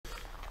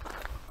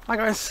Hi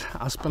guys,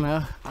 Aspen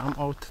here. I'm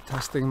out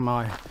testing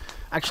my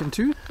Action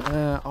 2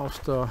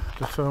 after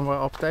the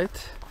firmware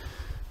update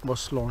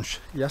was launched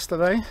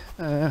yesterday.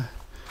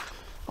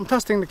 I'm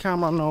testing the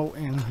camera now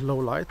in low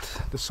light.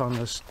 The sun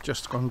has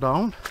just gone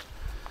down.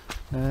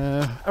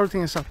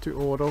 Everything is set to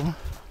auto,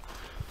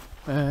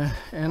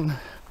 and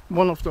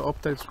one of the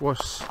updates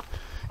was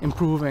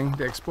improving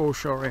the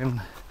exposure in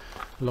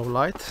low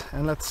light,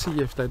 and let's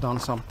see if they've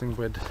done something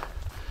with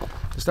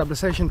the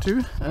stabilization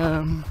too.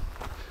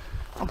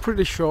 I'm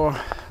pretty sure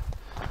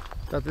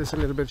that it's a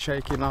little bit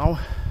shaky now.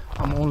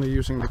 I'm only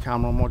using the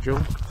camera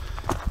module,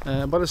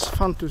 but it's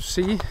fun to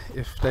see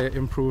if they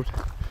improved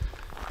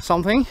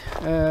something.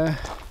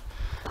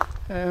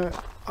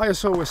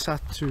 ISO is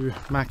set to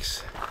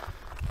max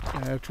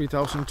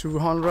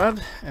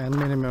 3200 and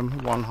minimum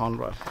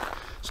 100.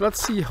 So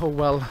let's see how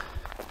well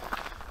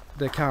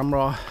the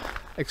camera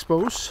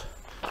exposes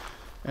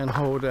and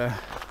how the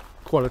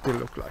quality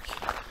look like.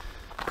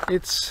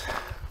 It's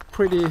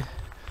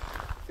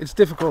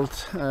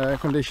difficult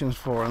conditions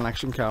for an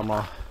action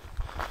camera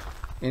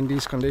in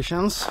these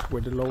conditions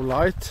with the low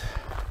light,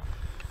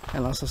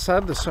 and as I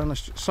said, the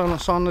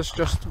sun has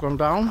just gone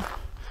down,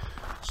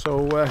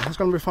 so it's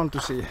gonna be fun to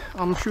see.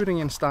 I'm shooting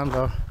in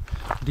standard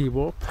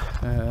D-warp,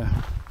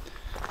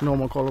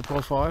 normal color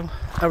profile.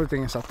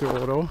 Everything is set to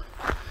auto,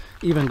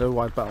 even the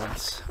white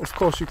balance. Of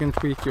course you can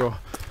tweak your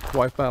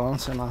white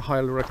balance, and I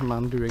highly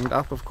recommend doing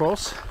that, of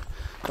course.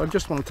 But I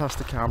just want to test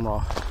the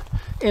camera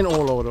in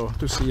all auto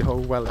to see how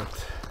well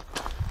it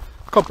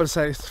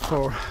compensates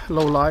for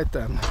low light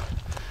and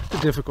the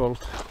difficult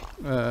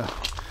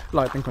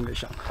lighting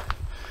condition.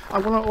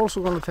 I'm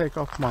also going to take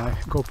up my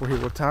GoPro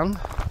Hero 10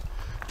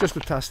 just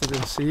to test it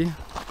and see.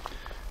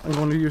 I'm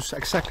going to use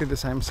exactly the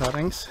same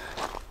settings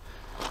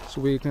so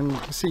we can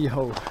see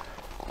how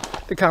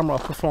the camera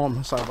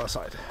performs side by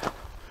side.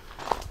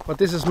 But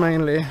this is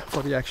mainly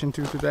for the Action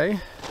 2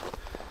 today,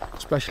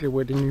 especially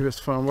with the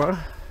newest firmware,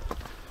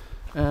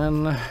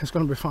 and it's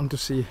going to be fun to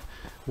see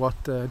what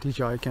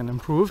DJI can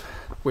improve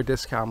with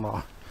this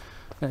camera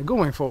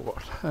going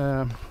forward.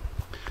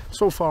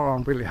 So far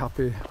I'm really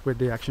happy with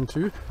the Action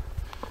 2.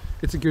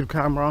 It's a good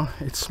camera,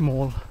 it's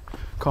small,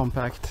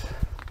 compact,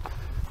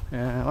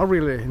 and I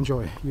really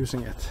enjoy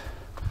using it.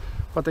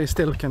 But they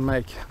still can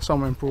make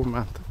some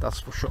improvement, that's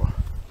for sure.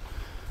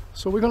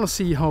 So we're gonna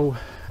see how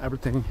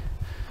everything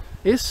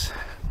is.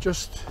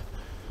 Just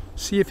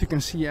see if you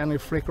can see any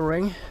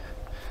flickering.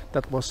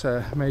 That was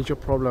a major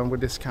problem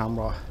with this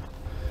camera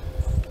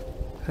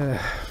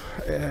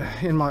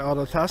in my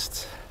other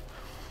tests.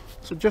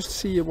 So just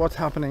see what's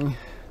happening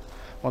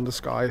on the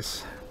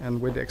skies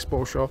and with the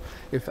exposure,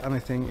 if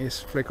anything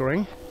is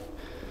flickering.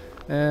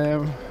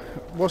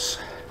 Was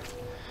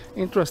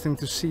interesting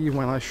to see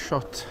when I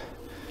shot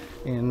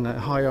in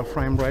higher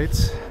frame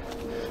rates,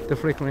 the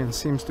flickering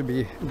seems to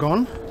be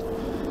gone.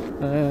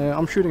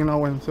 I'm shooting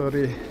now in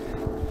 4K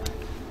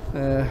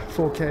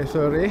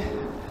 30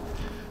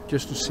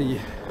 just to see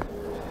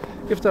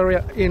if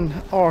there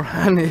are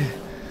any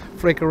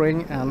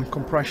flickering and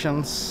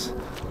compressions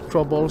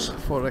troubles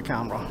for the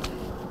camera.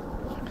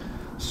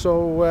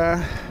 So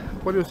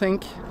what do you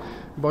think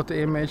about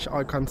the image?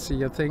 I can't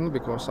see a thing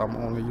because I'm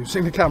only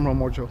using the camera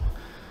module,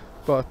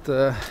 but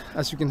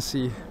as you can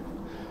see,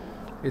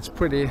 it's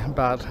pretty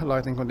bad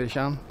lighting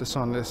condition. The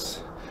sun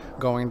is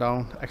going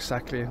down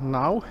exactly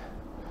now,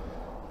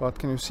 but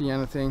can you see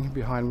anything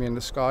behind me in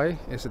the sky?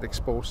 Is it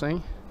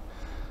exposing?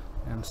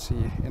 And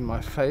see in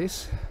my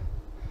face,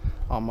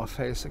 are my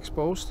face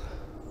exposed?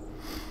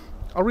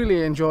 I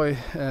really enjoy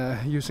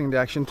using the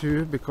Action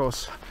 2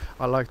 because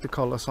I like the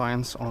color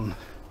science on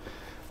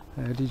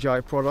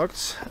DJI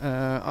products.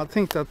 I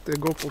think that the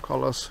GoPro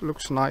colors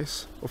looks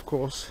nice, of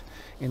course,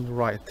 in the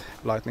right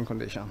lighting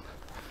condition.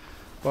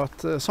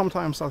 But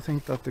sometimes I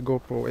think that the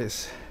GoPro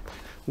is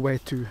way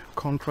too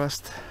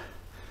contrast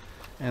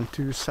and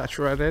too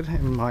saturated,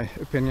 in my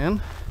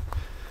opinion.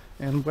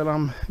 And when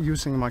I'm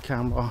using my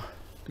camera,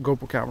 the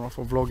GoPro camera,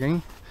 for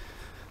vlogging,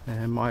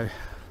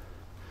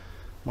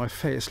 my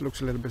face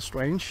looks a little bit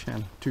strange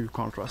and too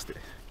contrasty,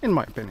 in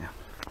my opinion.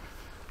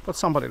 But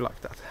somebody like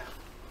that.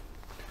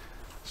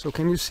 So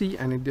can you see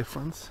any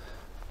difference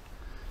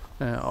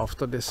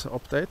after this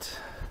update?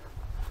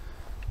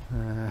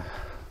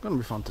 Gonna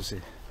be fun to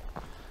see.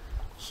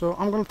 So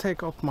I'm gonna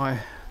take up my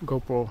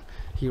GoPro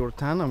Hero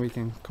 10 and we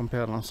can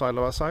compare them side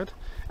by side.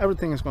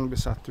 Everything is gonna be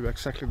set to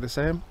exactly the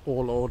same,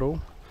 all auto,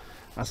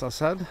 as I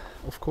said.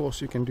 Of course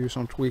you can do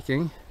some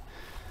tweaking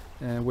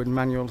with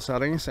manual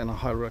settings, and I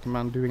highly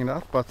recommend doing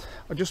that, but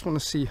I just want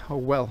to see how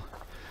well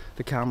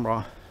the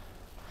camera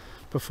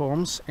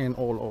performs in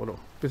all auto,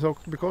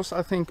 because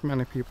I think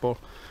many people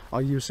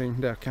are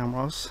using their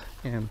cameras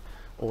in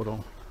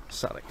auto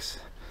settings.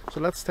 So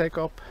let's take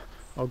up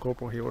our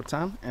GoPro Hero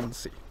 10 and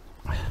see.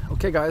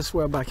 Okay guys,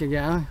 we're back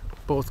again.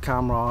 Both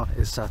camera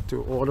is set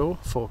to auto,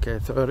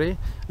 4K 30,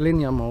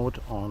 linear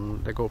mode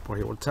on the GoPro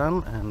Hero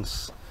 10,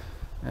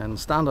 and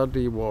standard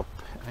D-warp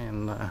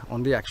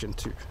on the Action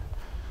 2.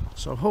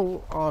 So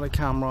how are the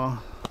camera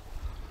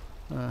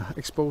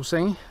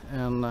exposing,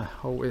 and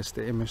how is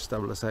the image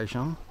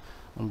stabilization?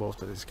 on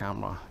both of these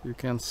cameras. You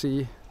can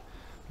see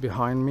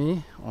behind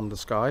me on the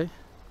sky,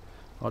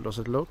 how does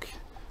it look,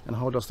 and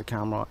how does the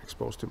camera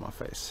expose to my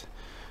face.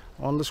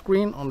 On the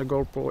screen on the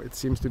GoPro it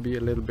seems to be a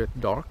little bit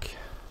dark,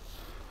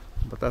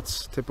 but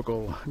that's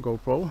typical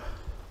GoPro.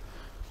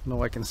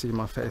 Now I can see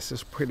my face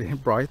is pretty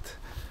bright,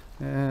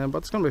 but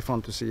it's gonna be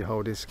fun to see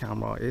how this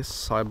camera is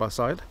side by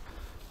side.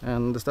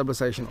 And the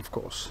stabilization, of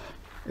course,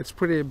 it's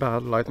pretty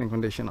bad lighting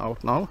condition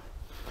out now,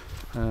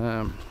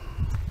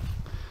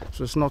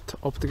 so it's not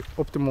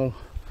optimal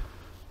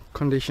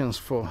conditions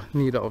for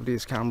neither of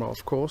these cameras,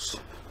 of course,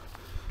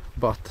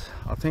 but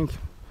I think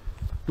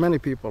many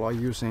people are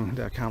using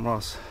their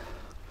cameras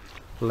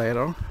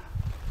later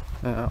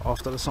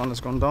after the sun has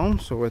gone down,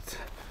 so it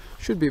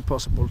should be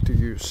possible to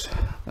use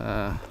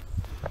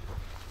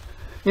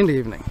in the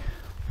evening.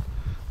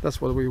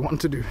 That's what we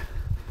want to do.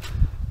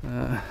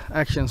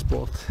 Action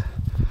sport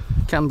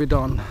can be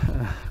done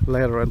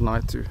later at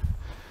night too.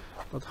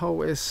 But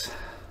how is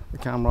the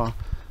camera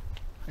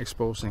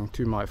exposing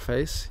to my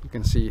face? You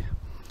can see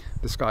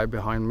the sky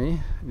behind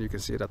me, and you can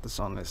see that the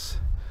sun is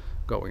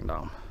going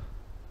down.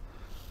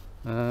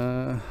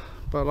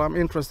 But I'm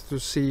interested to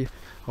see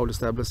how the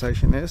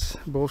stabilization is.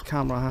 Both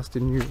camera has the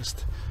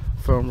newest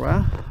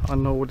firmware. I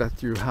know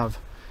that you have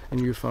a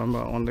new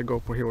firmware on the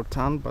GoPro Hero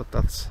 10, but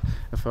that's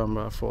a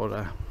firmware for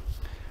the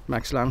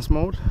max lens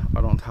mode.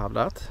 I don't have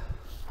that.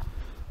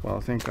 Well, I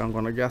think I'm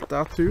gonna get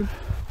that too,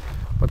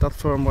 but that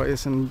firmware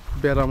is in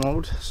beta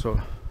mode, so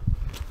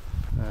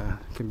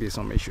can be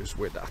some issues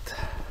with that.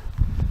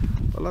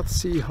 But let's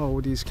see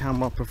how these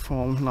cameras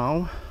perform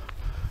now.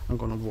 I'm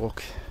gonna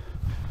walk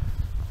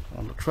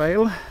on the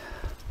trail,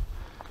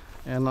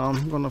 and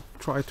I'm gonna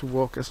try to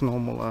walk as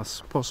normal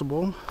as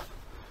possible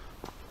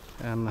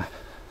and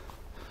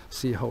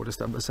see how the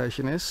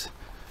stabilization is.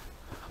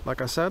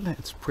 Like I said,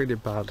 it's pretty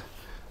bad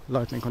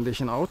lighting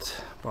condition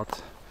out,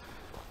 but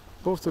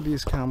both of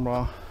these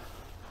cameras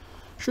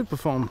should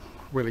perform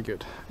really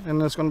good,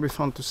 and it's going to be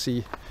fun to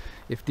see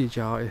if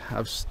DJI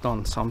has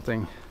done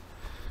something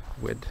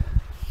with,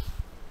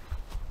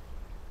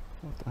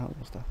 what the hell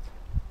was that?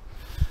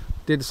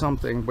 Did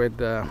something with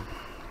the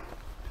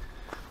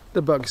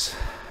bugs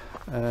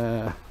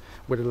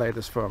with the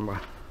latest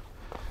firmware.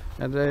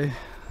 And they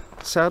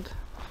said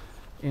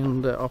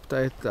in the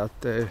update that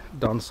they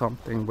done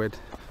something with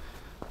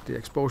the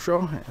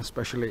exposure,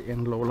 especially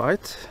in low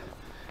light,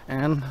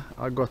 and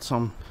I got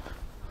some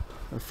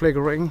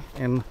flickering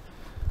in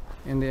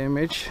the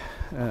image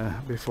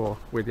before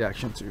with the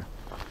Action 2.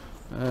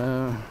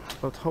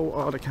 But how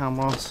are the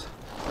cameras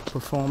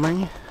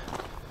performing?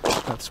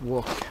 Let's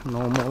walk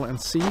normal and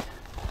see.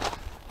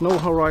 No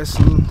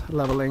horizon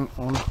leveling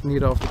on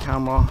neither of the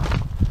camera,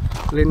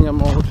 linear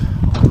mode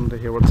on the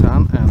Hero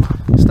 10,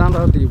 and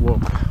standard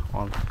D-warp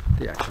on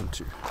the Action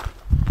 2.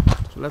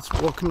 So let's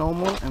walk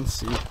normal and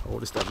see how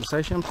the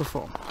stabilization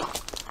perform.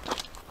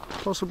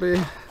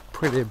 Possibly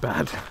pretty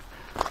bad,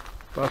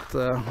 but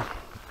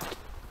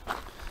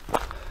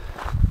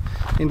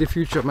in the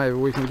future maybe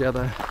we can get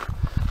a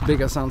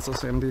bigger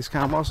sensors in these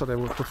cameras so they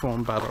will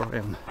perform better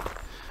in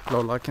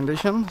low light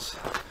conditions.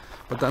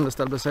 But then the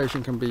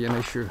stabilization can be an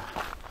issue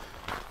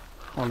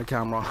on the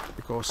camera,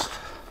 because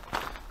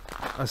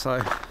as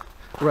I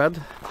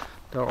read,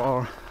 there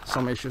are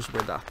some issues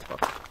with that,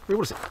 but we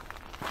will see.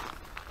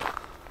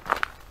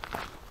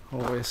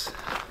 How is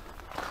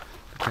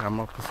the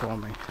camera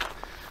performing?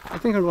 I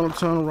think I'm going to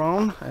turn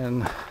around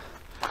and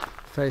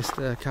face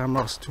the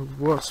cameras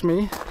towards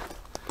me,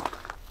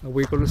 and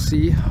we're going to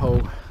see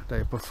how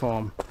they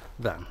perform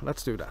then.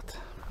 Let's do that.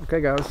 Okay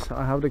guys,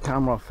 I have the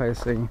camera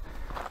facing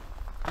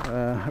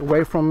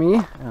away from me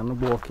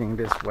and walking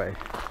this way.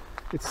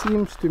 It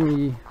seems to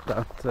me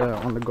that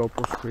on the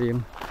GoPro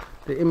screen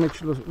the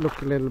image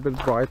look a little bit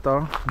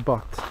brighter,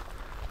 but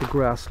the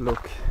grass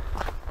look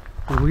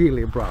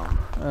really brown.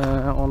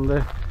 On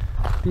the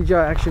Dji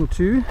Action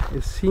 2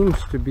 it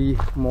seems to be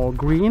more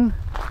green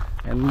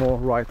and more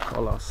right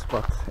colors,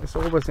 but it's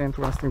always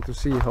interesting to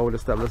see how the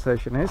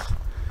stabilization is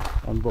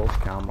on both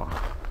cameras.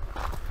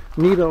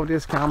 Neither of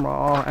these cameras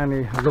are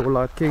any low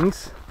light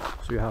kings,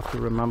 so you have to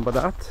remember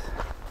that.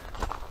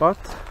 But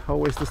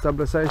how is the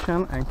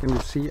stabilization, and can you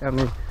see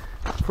any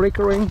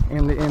flickering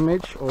in the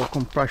image or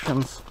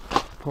compressions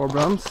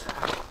problems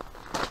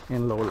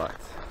in low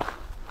light?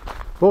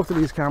 Both of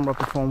these cameras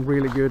perform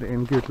really good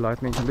in good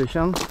lighting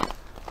conditions,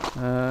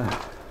 and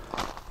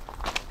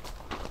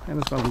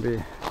it's going to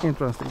be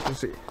interesting to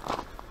see.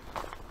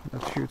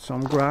 Let's shoot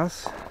some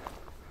grass.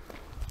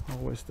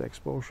 How is the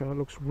exposure? It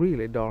looks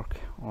really dark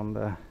on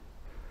the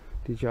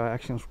Dji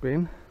Action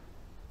screen.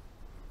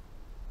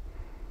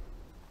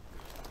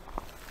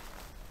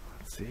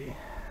 Let's see,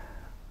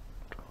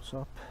 close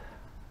up.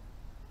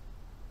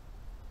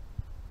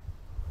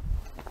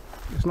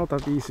 It's not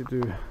that easy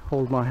to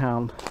hold my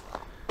hand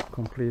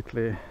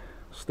completely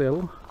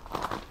still.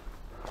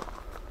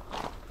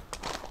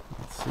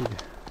 Let's see,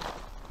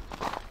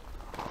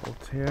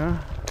 out here.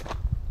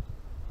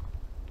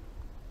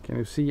 Can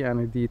you see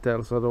any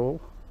details at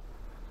all?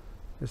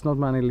 There's not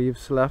many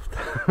leaves left.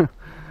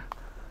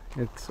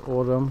 It's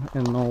autumn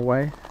in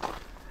Norway,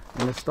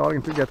 and it's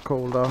starting to get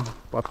colder,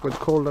 but with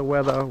colder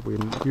weather we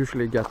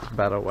usually get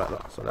better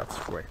weather, so that's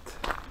great.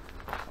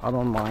 I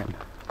don't mind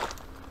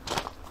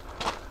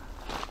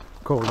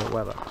colder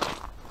weather.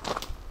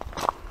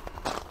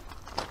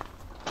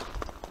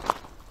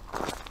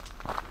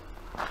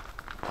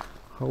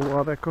 How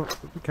are the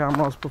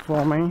cameras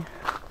performing?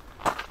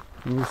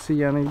 Can you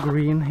see any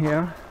green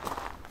here?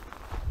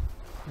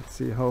 Let's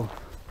see how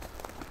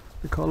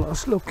the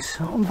colors looks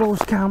on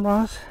both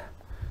cameras.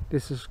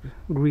 This is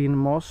green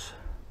moss.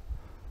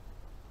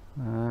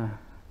 It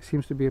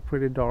seems to be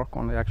pretty dark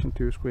on the Action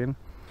 2 screen,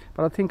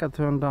 but I think I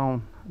turned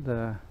down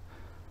the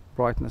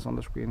brightness on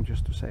the screen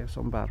just to save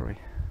some battery.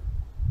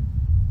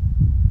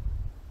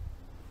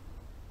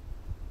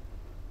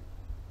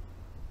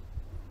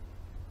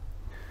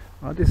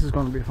 This is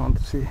going to be fun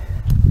to see.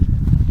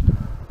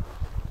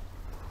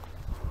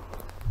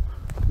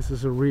 This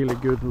is a really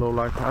good low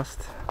light test.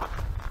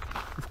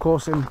 Of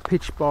course, in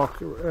pitch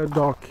dark,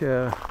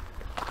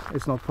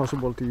 it's not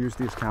possible to use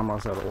these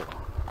cameras at all.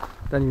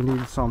 Then you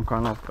need some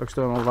kind of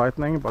external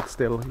lighting, but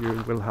still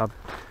you will have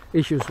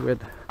issues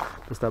with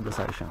the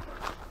stabilization.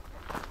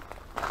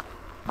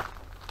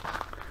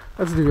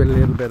 Let's do a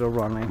little bit of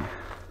running.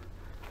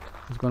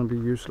 It's going to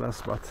be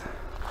useless, but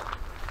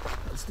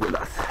let's do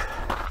that.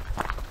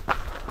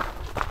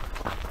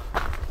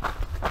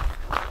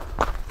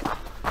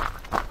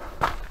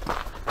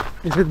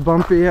 Is it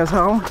bumpy as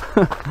hell?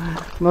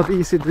 Not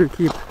easy to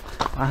keep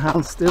a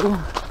hand still.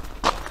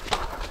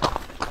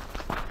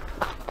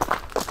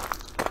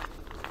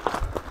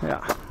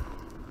 Yeah,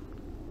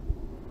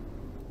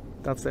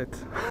 that's it.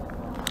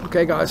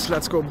 Okay guys,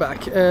 let's go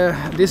back.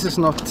 This is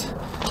not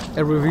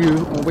a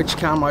review on which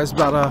camera is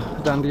better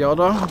than the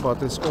other,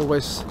 but it's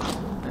always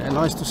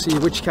nice to see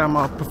which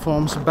camera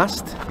performs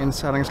best in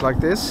settings like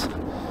this.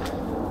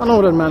 I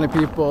know that many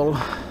people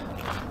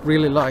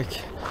really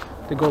like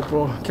the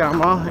GoPro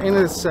camera, and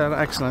it's an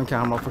excellent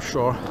camera for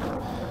sure.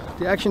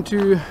 The Action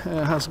 2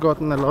 has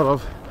gotten a lot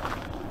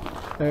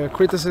of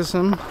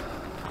criticism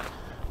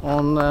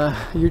on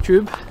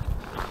YouTube,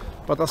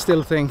 but I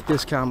still think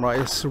this camera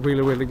is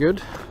really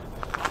good,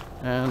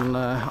 and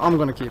I'm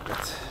gonna keep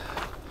it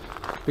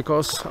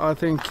because I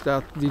think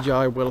that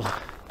DJI will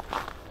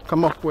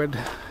come up with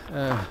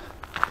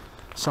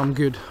some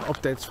good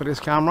updates for this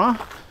camera,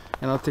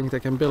 and I think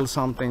they can build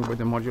something with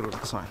the modular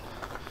design.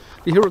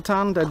 The Hero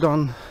 10, they've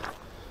done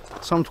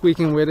some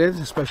tweaking with it,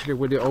 especially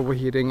with the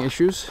overheating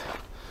issues,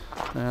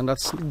 and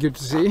that's good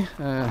to see.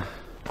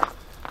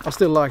 I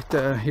still like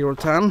the Hero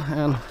 10,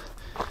 and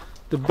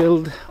the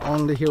build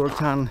on the Hero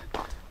 10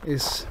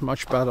 is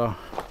much better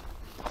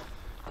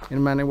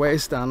in many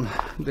ways than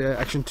the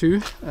Action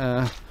 2,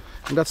 and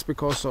that's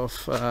because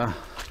of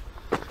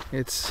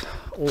it's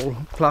all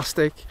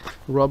plastic,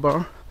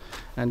 rubber,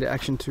 and the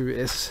Action 2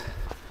 is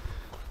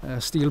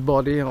steel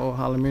body or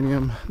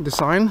aluminium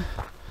design.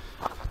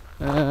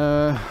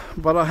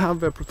 But I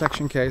have a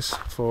protection case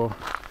for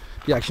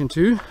the Action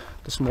 2,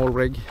 the small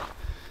rig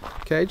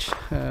cage.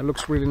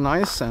 Looks really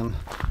nice and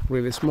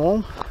really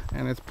small,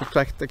 and it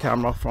protects the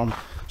camera from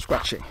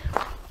scratching.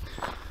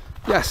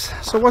 Yes,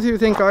 so what do you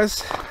think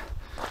guys?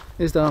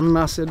 Is there a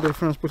massive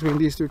difference between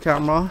these two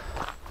cameras?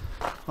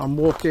 I'm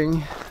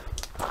walking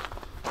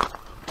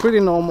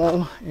pretty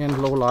normal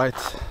in low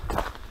light,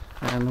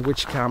 and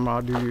which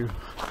camera do you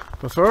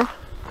prefer?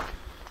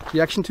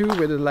 The Action 2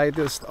 with the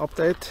latest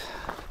update,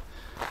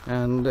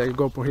 and the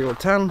GoPro Hero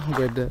 10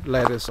 with the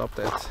latest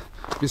update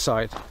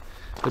beside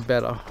the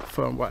better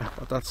firmware,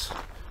 but that's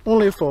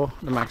only for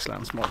the max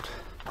lens mode.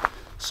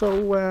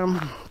 So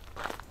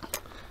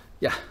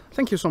yeah,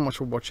 thank you so much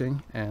for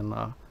watching, and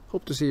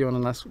hope to see you on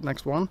the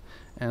next one.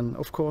 And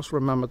of course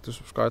remember to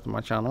subscribe to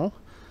my channel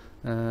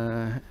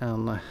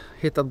and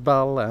hit that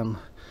bell and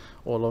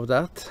all of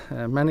that.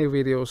 Many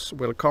videos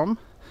will come,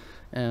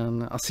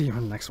 and I'll see you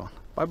in the next one.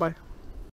 Bye bye.